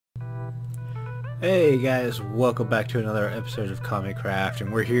Hey guys, welcome back to another episode of Kamicraft,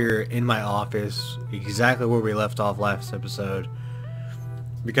 and we're here in my office, exactly where we left off last episode,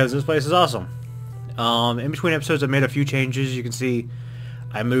 because this place is awesome. In between episodes I made a few changes. You can see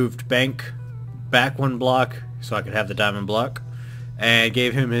I moved Bank back one block so I could have the diamond block, and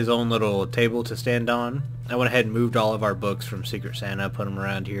gave him his own little table to stand on. I went ahead and moved all of our books from Secret Santa, put them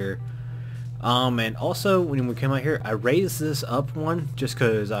around here. And also, when we came out here, I raised this up one just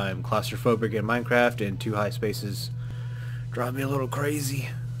because I'm claustrophobic in Minecraft and too high spaces drive me a little crazy.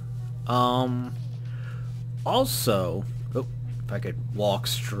 Also, if I could walk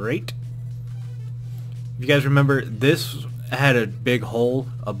straight. If you guys remember, this had a big hole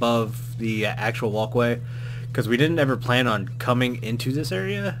above the actual walkway because we didn't ever plan on coming into this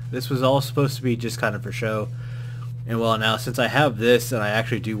area. This was all supposed to be just kind of for show. And well, now since I have this and I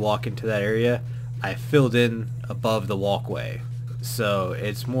actually do walk into that area, I filled in above the walkway. So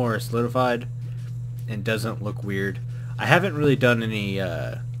it's more solidified and doesn't look weird. I haven't really done any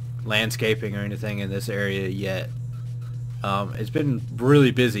landscaping or anything in this area yet. It's been really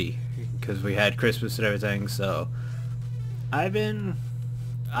busy because we had Christmas and everything, so I've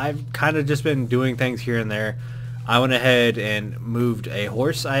kind of just been doing things here and there. I went ahead and moved a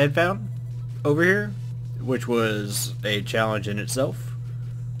horse I had found over here, which was a challenge in itself.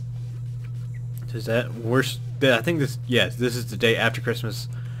 Is that worse? I think this is the day after Christmas,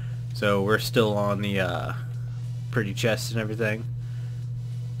 so we're still on the pretty chests and everything.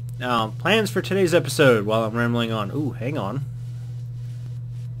 Plans for today's episode while I'm rambling on. Ooh, hang on.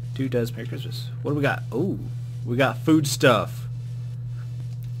 Dude does Merry Christmas. What do we got? Ooh, we got food stuff.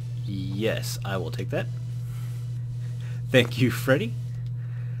 Yes, I will take that. Thank you, Freddy.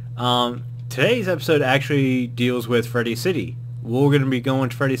 Today's episode actually deals with Freddy City. We're going to be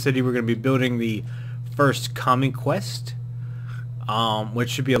going to Freddy City. We're going to be building the first KamiQuest, which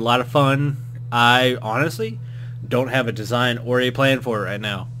should be a lot of fun. I honestly don't have a design or a plan for it right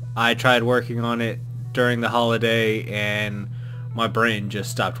now. I tried working on it during the holiday and my brain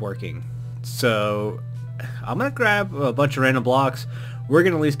just stopped working. So I'm going to grab a bunch of random blocks. We're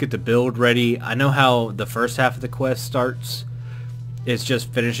going to at least get the build ready. I know how the first half of the quest starts. It's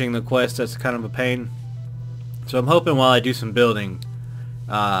just finishing the quest that's kind of a pain. So I'm hoping while I do some building,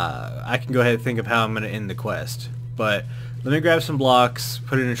 I can go ahead and think of how I'm going to end the quest. But let me grab some blocks,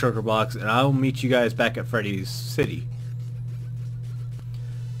 put it in shulker blocks, and I'll meet you guys back at Freddy's City.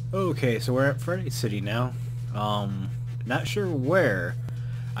 Okay, so we're at Freddy's City now. Not sure where.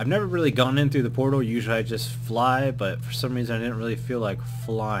 I've never really gone in through the portal. Usually I just fly, but for some reason I didn't really feel like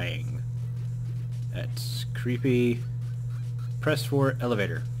flying. That's creepy. Press for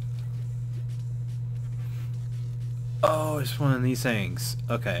elevator. Oh, it's one of these things.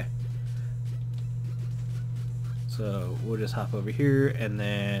 Okay. So we'll just hop over here and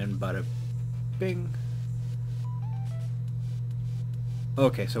then bada bing.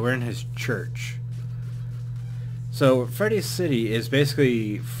 Okay, so we're in his church. So Freddy's City is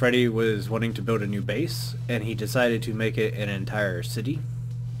basically Freddy was wanting to build a new base and he decided to make it an entire city,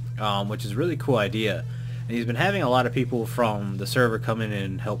 which is a really cool idea. And he's been having a lot of people from the server come in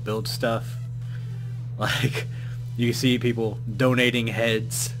and help build stuff. Like, you can see people donating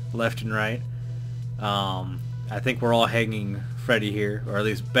heads left and right. I think we're all hanging Freddy here, or at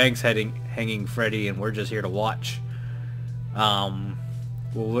least Bank's hanging Freddy, and we're just here to watch. Well,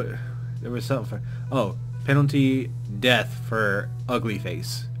 there was something for... Oh, penalty death for ugly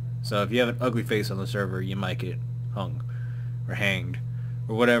face. So if you have an ugly face on the server, you might get hung or hanged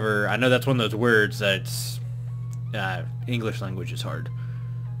or whatever. I know that's one of those words that's English language is hard.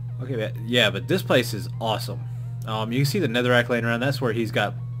 Okay, yeah, but this place is awesome. You can see the netherrack laying around. That's where he's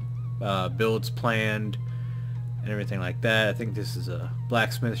got builds planned and everything like that. I think this is a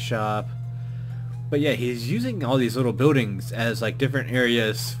blacksmith shop. But yeah, he's using all these little buildings as like different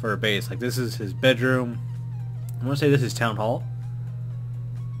areas for a base. Like this is his bedroom. I want to say this is town hall.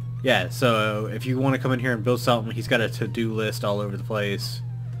 Yeah, so if you want to come in here and build something, he's got a to-do list all over the place.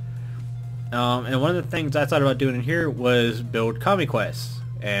 And one of the things I thought about doing in here was build KamiQuest.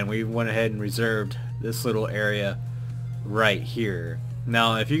 And we went ahead and reserved this little area right here.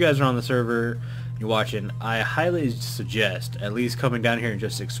 Now, if you guys are on the server, you're watching, I highly suggest at least coming down here and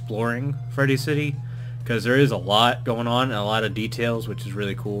just exploring Freddy City, because there is a lot going on and a lot of details, which is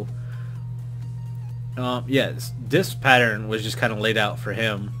really cool. Yeah, this pattern was just kind of laid out for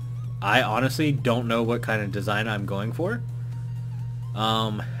him. I honestly don't know what kind of design I'm going for.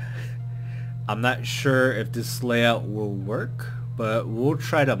 I'm not sure if this layout will work, but we'll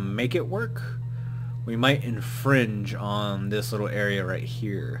try to make it work. We might infringe on this little area right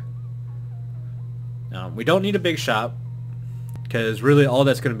here. We don't need a big shop. because really all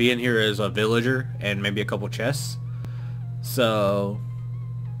that's going to be in here is a villager and maybe a couple chests. So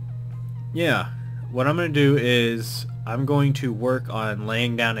yeah, what I'm going to do is I'm going to work on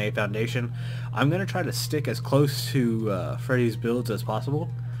laying down a foundation. I'm going to try to stick as close to Freddy's builds as possible.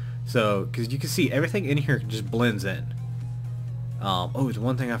 So, because you can see everything in here just blends in. Oh, the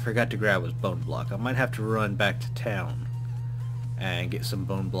one thing I forgot to grab was bone block. I might have to run back to town and get some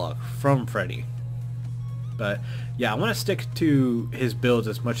bone block from Freddy. But yeah, I want to stick to his builds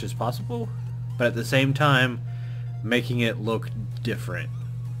as much as possible, but at the same time making it look different.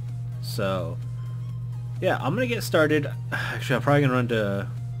 So yeah, I'm gonna get started. Actually, I'm probably gonna run to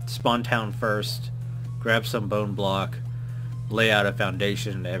Spawn Town first, grab some bone block, lay out a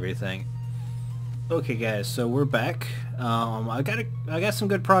foundation and everything. Okay guys, so we're back. I got some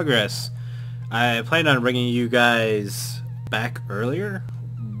good progress. I planned on bringing you guys back earlier,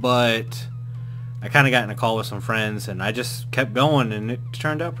 but I kind of got in a call with some friends and I just kept going and it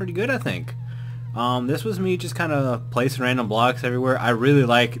turned out pretty good, I think. This was me just kind of placing random blocks everywhere. I really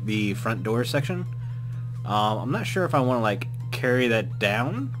like the front door section. I'm not sure if I want to like carry that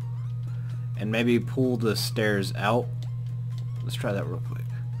down and maybe pull the stairs out. Let's try that real quick.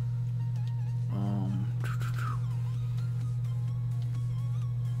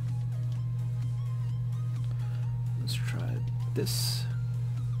 Let's try this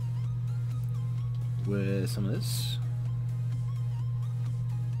with some of this.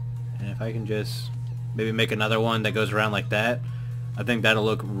 And if I can just maybe make another one that goes around like that, I think that'll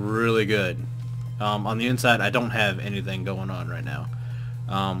look really good. On the inside, I don't have anything going on right now.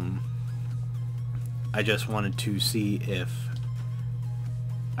 I just wanted to see if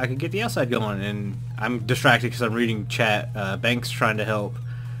I could get the outside going, and I'm distracted because I'm reading chat. Bank's trying to help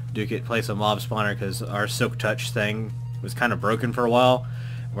Duke place a mob spawner because our Silk Touch thing was kind of broken for a while.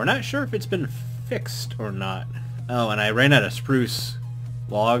 We're not sure if it's been fixed or not. Oh, and I ran out of spruce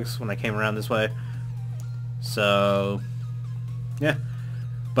logs when I came around this way. So yeah,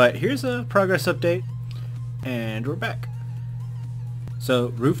 but here's a progress update and we're back. So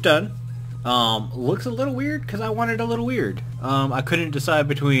roof done. Looks a little weird because I wanted a little weird. I couldn't decide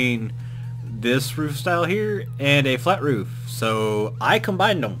between this roof style here and a flat roof, so I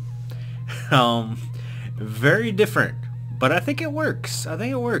combined them. Very different, but I think it works. I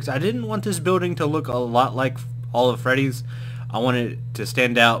didn't want this building to look a lot like all of Freddy's. I wanted it to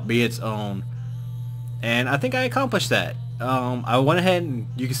stand out, be its own, and I think I accomplished that. I went ahead and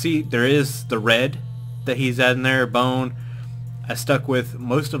you can see there is the red that he's adding there, bone. I stuck with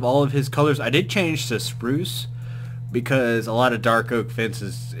most of all of his colors. I did change to spruce because a lot of dark oak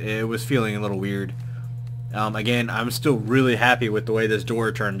fences, it was feeling a little weird. Again, I'm still really happy with the way this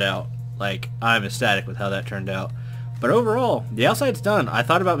door turned out. Like, I'm ecstatic with how that turned out. But overall, the outside's done. I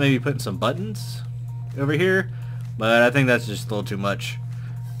thought about maybe putting some buttons over here, but I think that's just a little too much.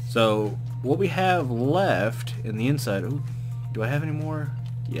 So what we have left in the inside, ooh, do I have any more?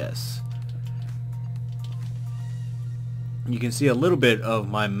 Yes. You can see a little bit of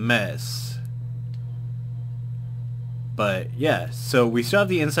my mess. But yeah, so we still have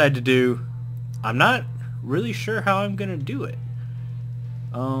the inside to do. I'm not really sure how I'm gonna do it.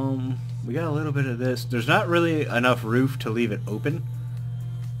 We got a little bit of this. There's not really enough roof to leave it open.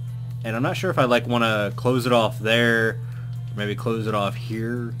 And I'm not sure if I like want to close it off there, or maybe close it off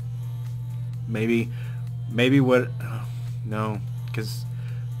here. Maybe what, no, because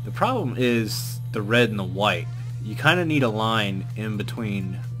the problem is the red and the white. You kind of need a line in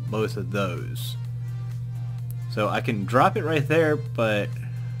between both of those. So I can drop it right there, but,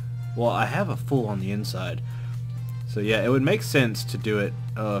 well, I have a full on the inside. So yeah, it would make sense to do it,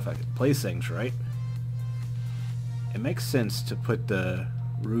 if I could place things right. It makes sense to put the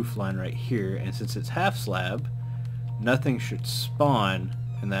roof line right here, and since it's half slab, nothing should spawn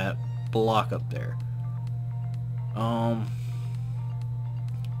in that block up there.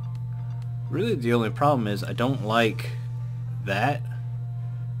 Really the only problem is I don't like that,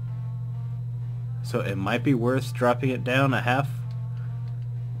 so it might be worth dropping it down a half.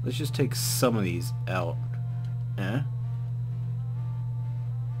 Let's just take some of these out, and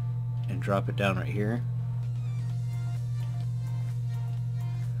drop it down right here.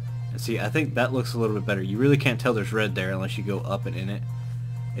 And see, I think that looks a little bit better. You really can't tell there's red there unless you go up and in it.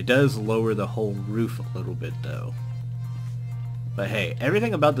 It does lower the whole roof a little bit though. But hey,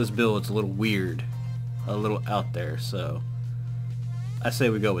 everything about this build is a little weird, a little out there, so I say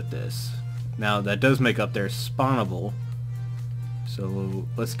we go with this. Now that does make up there spawnable, so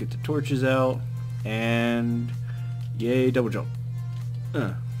let's get the torches out, and yay, double jump.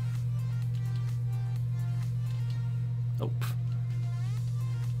 Oh.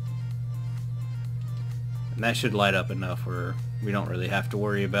 And that should light up enough where we don't really have to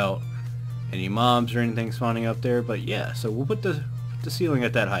worry about any mobs or anything spawning up there. But yeah, so we'll put the ceiling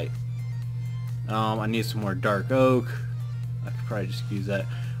at that height. I need some more dark oak. I could probably just use that.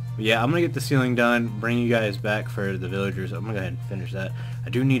 But yeah, I'm gonna get the ceiling done, bring you guys back for the villagers. I'm gonna go ahead and finish that. I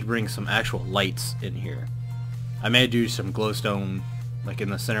do need to bring some actual lights in here. I may do some glowstone like in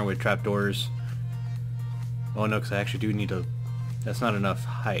the center with trapdoors. Oh no, because I actually do need to... That's not enough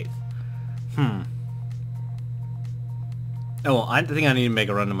height. Oh, well, I think I need to make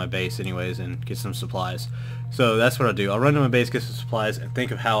a run to my base anyways and get some supplies. So that's what I'll do. I'll run to my base, get some supplies, and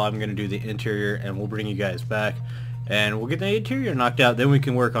think of how I'm going to do the interior, and we'll bring you guys back. And we'll get the interior knocked out, then we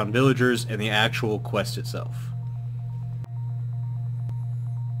can work on villagers and the actual quest itself.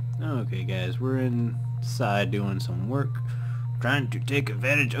 Okay guys, we're inside doing some work. Trying to take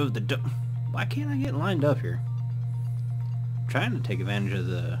advantage of the... Why can't I get lined up here? I'm trying to take advantage of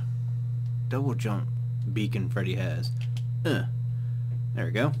the double jump beacon Freddy has. There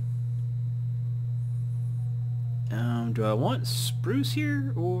we go. Do I want spruce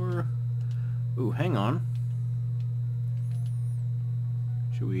here or... Ooh, hang on.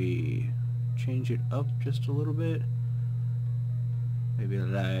 Should we change it up just a little bit? Maybe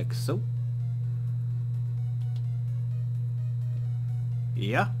like so.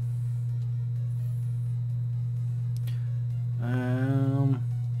 Yeah.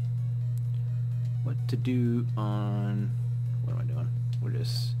 What to do on... What am I doing? We'll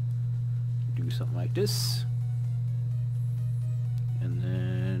just do something like this. And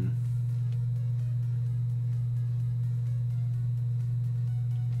then...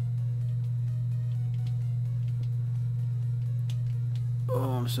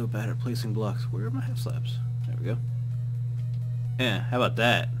 Oh, I'm so bad at placing blocks. Where are my half slabs? There we go. Yeah, how about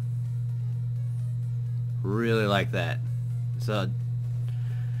that? Really like that. It's a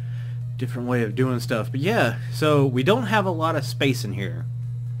different way of doing stuff. But yeah, so we don't have a lot of space in here.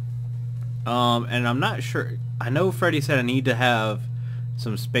 And I'm not sure. I know Freddy said I need to have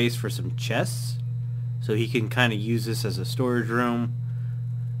some space for some chests, so he can kind of use this as a storage room.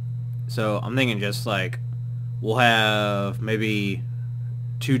 So I'm thinking just like we'll have maybe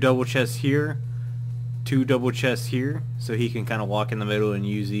 2 double chests here, 2 double chests here, so he can kind of walk in the middle and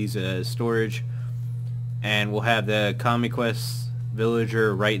use these as storage. And we'll have the KamiQuest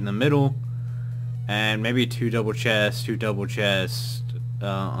villager right in the middle, and maybe 2 double chests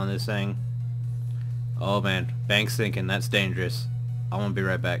on this thing. Oh man, Bank's thinking that's dangerous. I want to be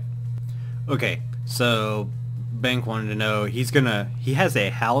right back. Okay, so Bank wanted to know, he has a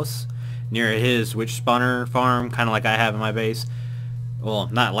house near his witch spawner farm, kind of like I have in my base. Well,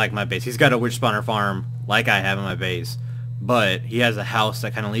 not like my base. He's got a witch spawner farm like I have in my base, but he has a house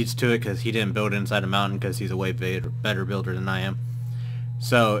that kind of leads to it because he didn't build inside a mountain because he's a way better builder than I am.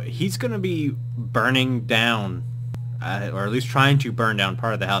 So he's going to be burning down, or at least trying to burn down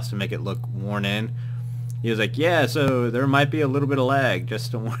part of the house to make it look worn in. He was like, yeah, so there might be a little bit of lag,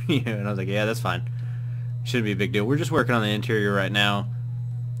 just to warn you. And I was like, yeah, that's fine. Shouldn't be a big deal. We're just working on the interior right now.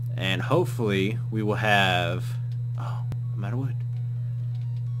 And hopefully we will have... Oh, I'm out of wood.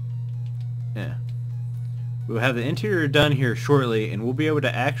 Yeah. We'll have the interior done here shortly, and we'll be able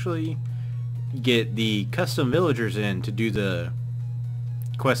to actually get the custom villagers in to do the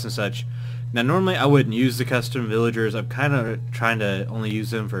quests and such. Now, normally I wouldn't use the custom villagers. I'm kind of trying to only use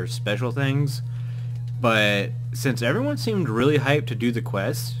them for special things. But since everyone seemed really hyped to do the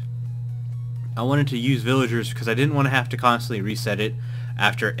quest, I wanted to use villagers because I didn't want to have to constantly reset it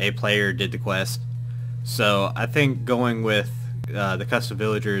after a player did the quest. So I think going with the custom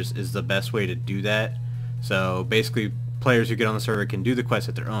villagers is the best way to do that. So basically players who get on the server can do the quest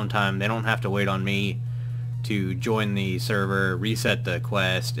at their own time. They don't have to wait on me to join the server, reset the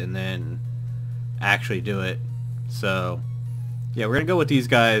quest, and then actually do it. So yeah, we're gonna go with these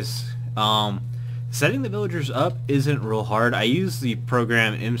guys. Setting the villagers up isn't real hard. I use the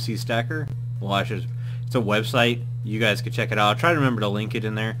program MC Stacker. Well, it's a website. You guys can check it out. I'll try to remember to link it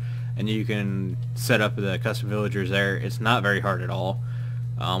in there, and you can set up the custom villagers there. It's not very hard at all.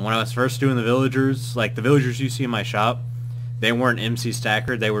 When I was first doing the villagers, like the villagers you see in my shop, they weren't MC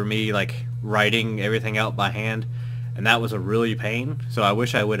Stacker. They were me like writing everything out by hand, and that was a really pain. So I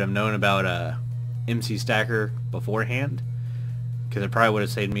wish I would have known about MC Stacker beforehand, because it probably would have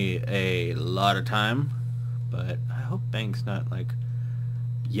saved me a lot of time. But I hope Bank's not like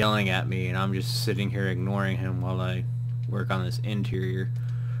yelling at me and I'm just sitting here ignoring him while I work on this interior.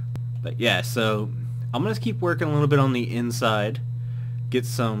 But yeah, so I'm gonna keep working a little bit on the inside. Get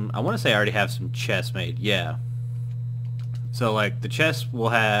some, I want to say I already have some chests made. Yeah. So like the chests will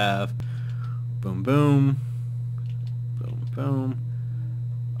have boom boom, boom boom.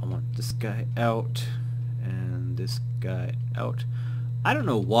 I want this guy out, and this guy out. I don't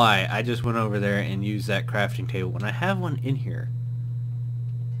know why I just went over there and used that crafting table when I have one in here.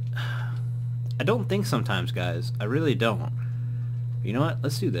 I don't think sometimes, guys. I really don't. But you know what?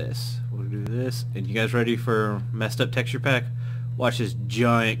 Let's do this. We'll do this. And you guys ready for messed up texture pack? Watch this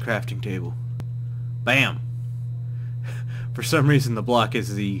giant crafting table. Bam! For some reason the block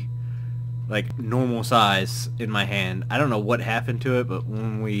is the like normal size in my hand. I don't know what happened to it, but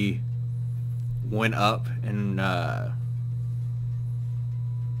when we went up and I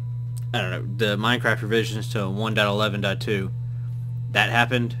don't know, the Minecraft revisions to 1.11.2, that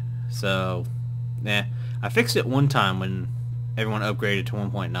happened. So nah, I fixed it one time when everyone upgraded to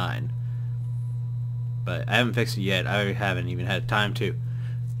 1.9, but I haven't fixed it yet. I haven't even had time to.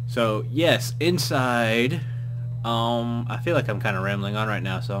 So yes, inside, I feel like I'm kind of rambling on right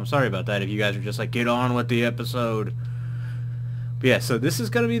now, so I'm sorry about that if you guys are just like, get on with the episode. But yeah, so this is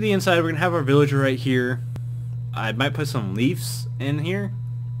going to be the inside. We're going to have our villager right here. I might put some leaves in here,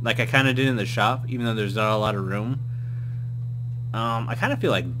 like I kind of did in the shop, even though there's not a lot of room. I kind of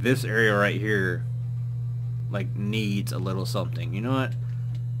feel like this area right here like needs a little something. You know what?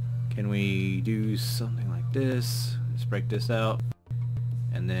 Can we do something like this? Let's break this out.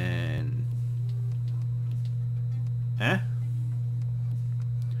 And then... And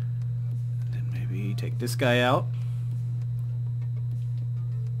then maybe take this guy out.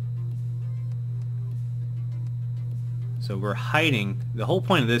 So we're hiding. The whole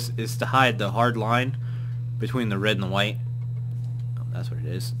point of this is to hide the hard line between the red and the white. Oh, that's what it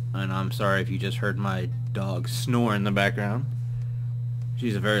is. And I'm sorry if you just heard my dog snore in the background.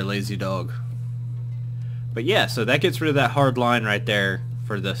 She's a very lazy dog. But yeah, so that gets rid of that hard line right there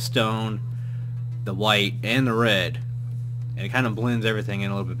for the stone, the white, and the red. And it kind of blends everything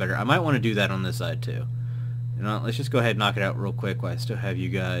in a little bit better. I might want to do that on this side too. You know, let's just go ahead and knock it out real quick while I still have you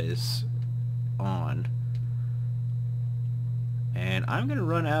guys on. And I'm going to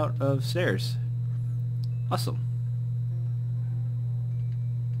run out of stairs. Awesome.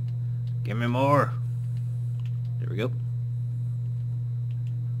 Give me more. There we go.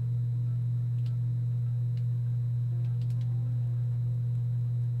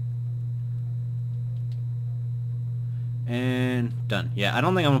 And done. Yeah, I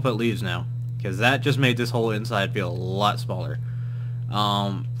don't think I'm going to put leaves now, because that just made this whole inside feel a lot smaller.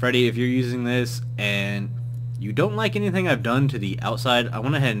 Freddy, if you're using this and you don't like anything I've done to the outside, I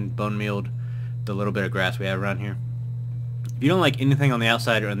went ahead and bone mealed the little bit of grass we have around here. If you don't like anything on the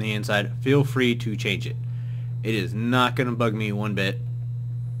outside or on the inside, feel free to change it. It is not going to bug me one bit.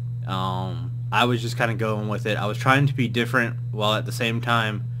 I was just kind of going with it. I was trying to be different while at the same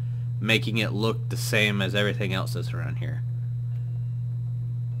time making it look the same as everything else that's around here.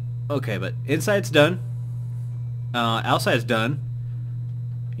 Okay, but inside's done. Outside's done.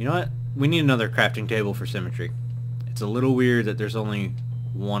 You know what? We need another crafting table for symmetry. It's a little weird that there's only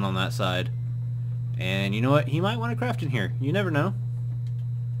one on that side. And you know what? He might want to craft in here. You never know.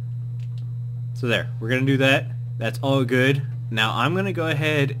 So there. We're going to do that. That's all good. Now I'm going to go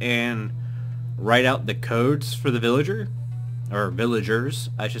ahead and write out the codes for the villager. Or villagers,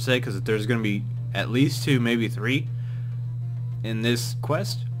 I should say, because there's going to be at least 2, maybe 3 in this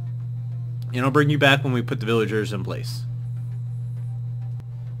quest. And I'll bring you back when we put the villagers in place.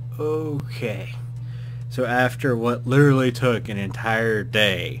 Okay. So after what literally took an entire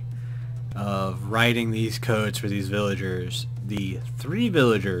day of writing these codes for these villagers, the 3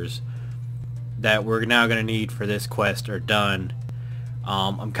 villagers that we're now going to need for this quest are done.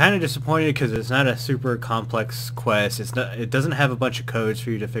 I'm kind of disappointed because it's not a super complex quest. It doesn't have a bunch of codes for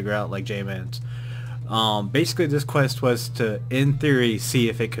you to figure out like J-Man's. Basically this quest was to, in theory, see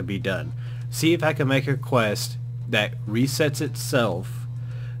if it could be done. See if I can make a quest that resets itself,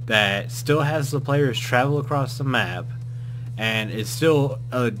 that still has the players travel across the map, and it's still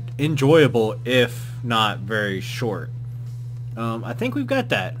enjoyable if not very short. I think we've got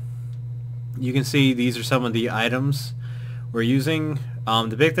that. You can see these are some of the items we're using.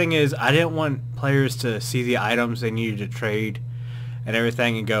 The big thing is I didn't want players to see the items they needed to trade and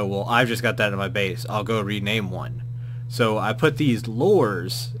everything and go, well, I've just got that in my base, I'll go rename one. So I put these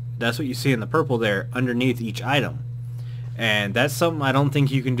lures, that's what you see in the purple there, underneath each item. And that's something I don't think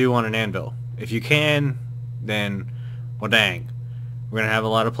you can do on an anvil. If you can, then, well dang. We're going to have a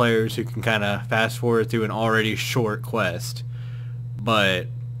lot of players who can kind of fast forward through an already short quest. But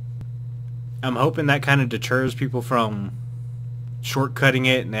I'm hoping that kind of deters people from shortcutting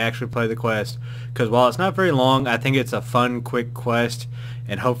it and they actually play the quest, because while it's not very long, I think it's a fun, quick quest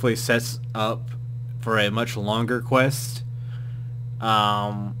and hopefully sets up for a much longer quest.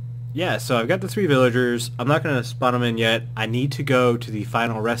 Yeah, so I've got the 3 villagers. I'm not going to spawn them in yet. I need to go to the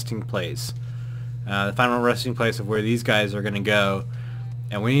final resting place. the final resting place of where these guys are going to go,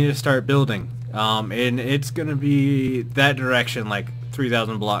 and we need to start building. And it's going to be that direction, like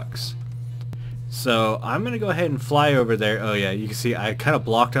 3,000 blocks. So I'm going to go ahead and fly over there. Oh yeah, you can see I kind of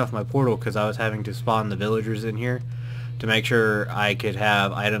blocked off my portal because I was having to spawn the villagers in here to make sure I could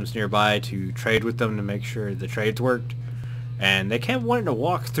have items nearby to trade with them to make sure the trades worked. And they kept wanting to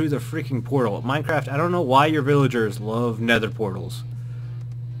walk through the freaking portal. Minecraft, I don't know why your villagers love nether portals,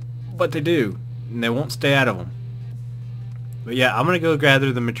 but they do, and they won't stay out of them. But yeah, I'm going to go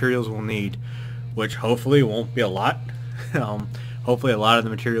gather the materials we'll need, which hopefully won't be a lot. Hopefully a lot of the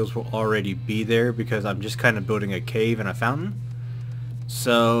materials will already be there because I'm just kind of building a cave and a fountain.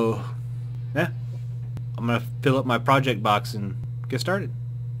 So, yeah, I'm going to fill up my project box and get started.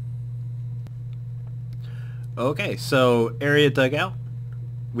 Okay, so area dug out.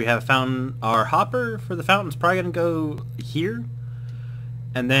 We have a fountain. Our hopper for the fountain's probably going to go here.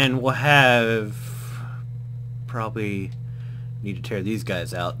 And then we'll have probably need to tear these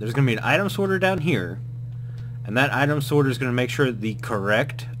guys out. There's going to be an item sorter down here. And that item sorter is going to make sure the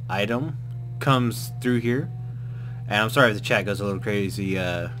correct item comes through here. And I'm sorry if the chat goes a little crazy.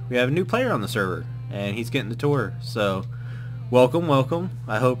 We have a new player on the server, and he's getting the tour. So, welcome, welcome.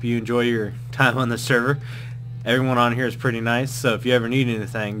 I hope you enjoy your time on the server. Everyone on here is pretty nice, so if you ever need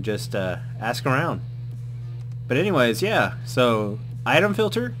anything, just ask around. But anyways, yeah. So, item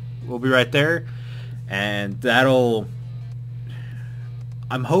filter will be right there, and that'll...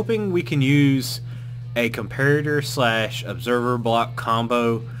 I'm hoping we can use a comparator / observer block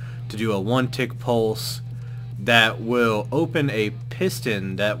combo to do a 1-tick pulse that will open a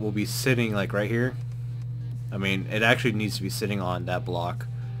piston that will be sitting like right here. I mean, it actually needs to be sitting on that block,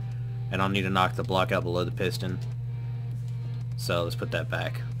 and I'll need to knock the block out below the piston. So let's put that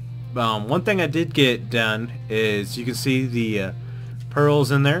back. One thing I did get done is you can see the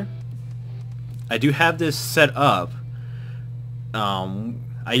pearls in there. I do have this set up.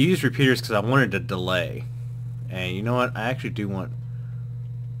 I used repeaters because I wanted a delay, and you know what, I actually do want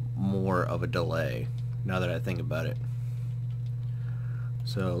more of a delay now that I think about it.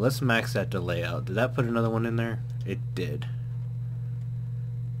 So let's max that delay out. Did that put another one in there? It did.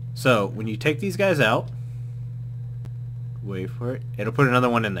 So when you take these guys out, wait for it, it'll put another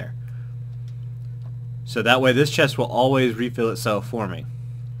one in there. So that way this chest will always refill itself for me.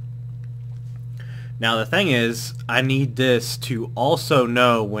 Now the thing is, I need this to also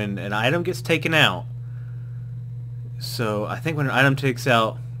know when an item gets taken out. So I think when an item takes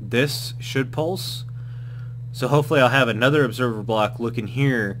out, this should pulse. So hopefully I'll have another observer block looking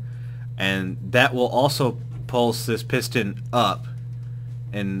here, and that will also pulse this piston up.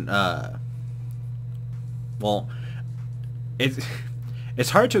 And well, it's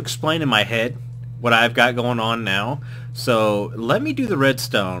hard to explain in my head what I've got going on now. So let me do the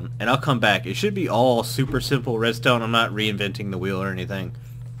redstone and I'll come back. It should be all super simple redstone. I'm not reinventing the wheel or anything.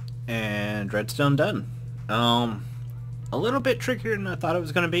 And redstone done. A little bit trickier than I thought it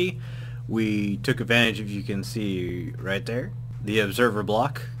was going to be. We took advantage, if you can see right there, the observer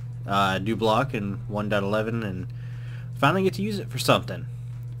block, new block in 1.11, and finally get to use it for something.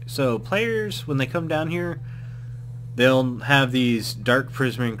 So players, when they come down here, they'll have these dark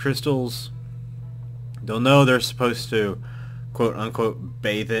prismarine crystals. They'll know they're supposed to, quote unquote,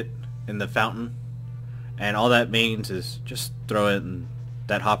 bathe it in the fountain. And all that means is just throw it in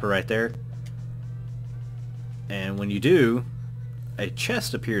that hopper right there. And when you do, a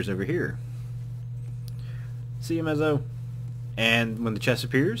chest appears over here. See you, Mezzo? And when the chest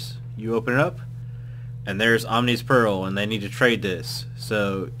appears, you open it up, and there's Omni's Pearl, and they need to trade this.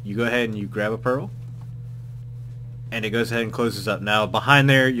 So you go ahead and you grab a pearl, and it goes ahead and closes up. Now behind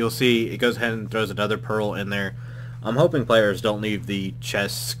there you'll see it goes ahead and throws another pearl in there. I'm hoping players don't leave the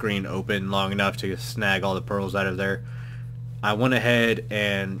chest screen open long enough to snag all the pearls out of there. I went ahead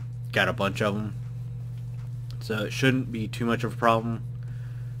and got a bunch of them, so it shouldn't be too much of a problem.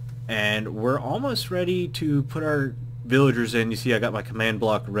 And we're almost ready to put our villagers in. You see I got my command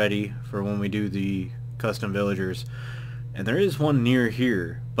block ready for when we do the custom villagers. And there is one near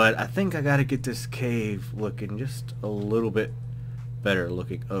here, but I think I gotta get this cave looking just a little bit better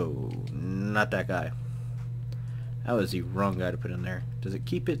looking. Oh, not that guy. That was the wrong guy to put in there. Does it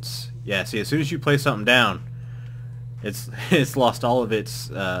keep its... Yeah, see, as soon as you place something down, it's lost all of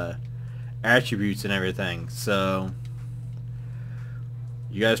its attributes and everything. So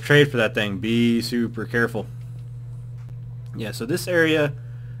you guys trade for that thing. Be super careful. Yeah, so this area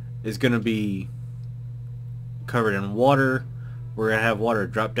is gonna be covered in water. We're gonna have water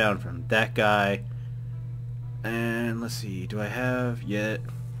drop down from that guy. And let's see, do I have yet?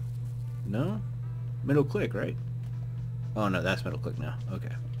 No? Middle click, right? Oh no, that's middle click now.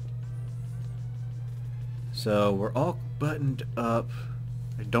 Okay. So we're all buttoned up.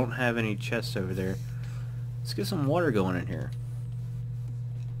 I don't have any chests over there. Let's get some water going in here.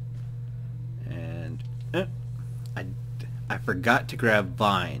 And I forgot to grab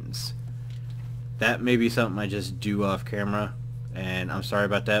vines. That may be something I just do off camera, and I'm sorry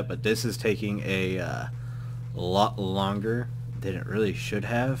about that, but this is taking a lot longer than it really should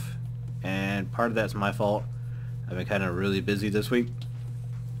have, and part of that's my fault. I've been kind of really busy this week,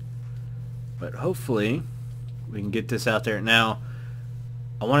 but hopefully we can get this out there. Now,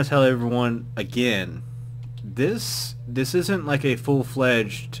 I want to tell everyone again, this isn't like a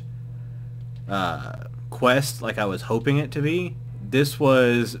full-fledged quest like I was hoping it to be. This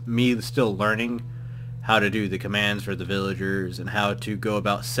was me still learning how to do the commands for the villagers and how to go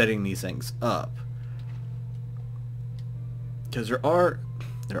about setting these things up. Because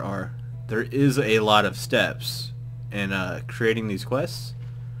there is a lot of steps in creating these quests.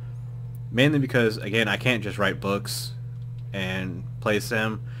 Mainly because, again, I can't just write books and place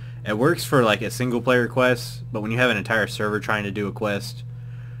them. It works for like a single player quest, but when you have an entire server trying to do a quest,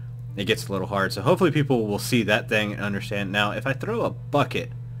 it gets a little hard. So hopefully people will see that thing and understand. Now, if I throw a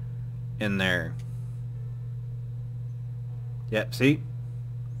bucket in there, yep, see?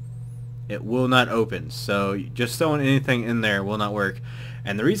 It will not open. So just throwing anything in there will not work.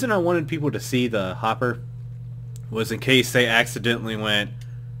 And the reason I wanted people to see the hopper was in case they accidentally went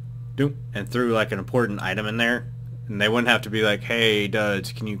doop and threw like an important item in there, and they wouldn't have to be like, hey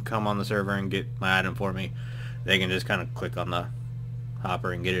dudes, can you come on the server and get my item for me? They can just kind of click on the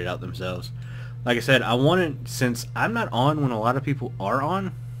hopper and get it out themselves. Like I said, I wanted, since I'm not on when a lot of people are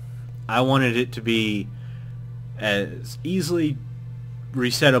on, I wanted it to be as easily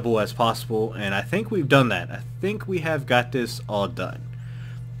resettable as possible, and I think we've done that. I think we have got this all done.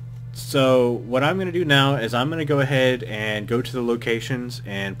 So what I'm going to do now is I'm going to go ahead and go to the locations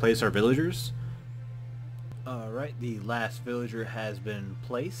and place our villagers. Alright, the last villager has been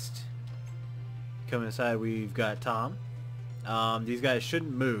placed. Coming inside, we've got Tom. These guys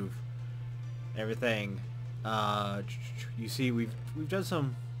shouldn't move. Everything. You see, we've done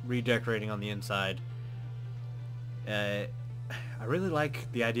some redecorating on the inside. I really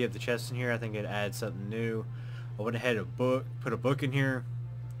like the idea of the chest in here. I think it adds something new. I went ahead and put a book in here.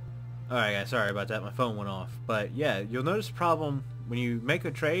 Alright guys, sorry about that, my phone went off. But yeah, you'll notice a problem when you make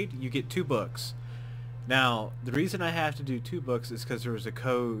a trade, you get 2 books. Now, the reason I have to do 2 books is because there was a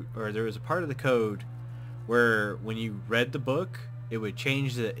code, or there was a part of the code where when you read the book, it would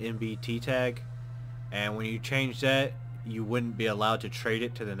change the MBT tag, and when you change that, you wouldn't be allowed to trade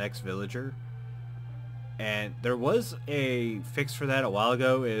it to the next villager. And there was a fix for that a while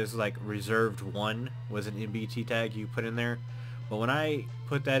ago. It is like reserved 1 was an MBT tag you put in there. But when I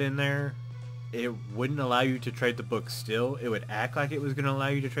put that in there, it wouldn't allow you to trade the book still. It would act like it was going to allow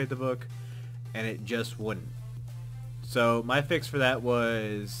you to trade the book, and it just wouldn't. So my fix for that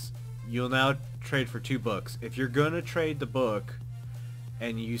was, you'll now trade for 2 books. If you're going to trade the book,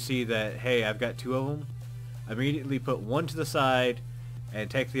 and you see that, hey, I've got 2 of them, immediately put one to the side, and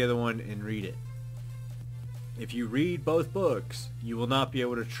take the other one and read it. If you read both books, you will not be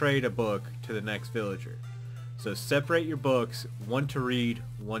able to trade a book to the next villager. So separate your books, 1 to read,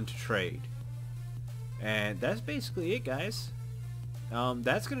 1 to trade. And that's basically it, guys.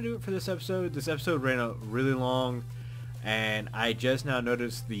 That's going to do it for this episode. This episode ran out really long, and I just now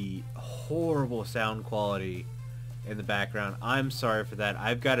noticed the horrible sound quality in the background. I'm sorry for that.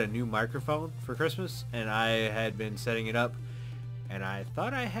 I've got a new microphone for Christmas, and I had been setting it up, and I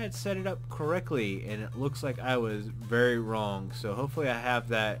thought I had set it up correctly, and it looks like I was very wrong. So hopefully I have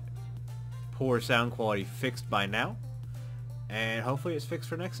that poor sound quality fixed by now, and hopefully it's fixed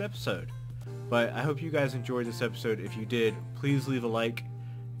for next episode. But I hope you guys enjoyed this episode. If you did, please leave a like.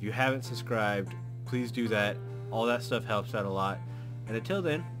 If you haven't subscribed, please do that. All that stuff helps out a lot. And until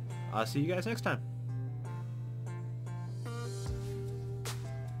then, I'll see you guys next time.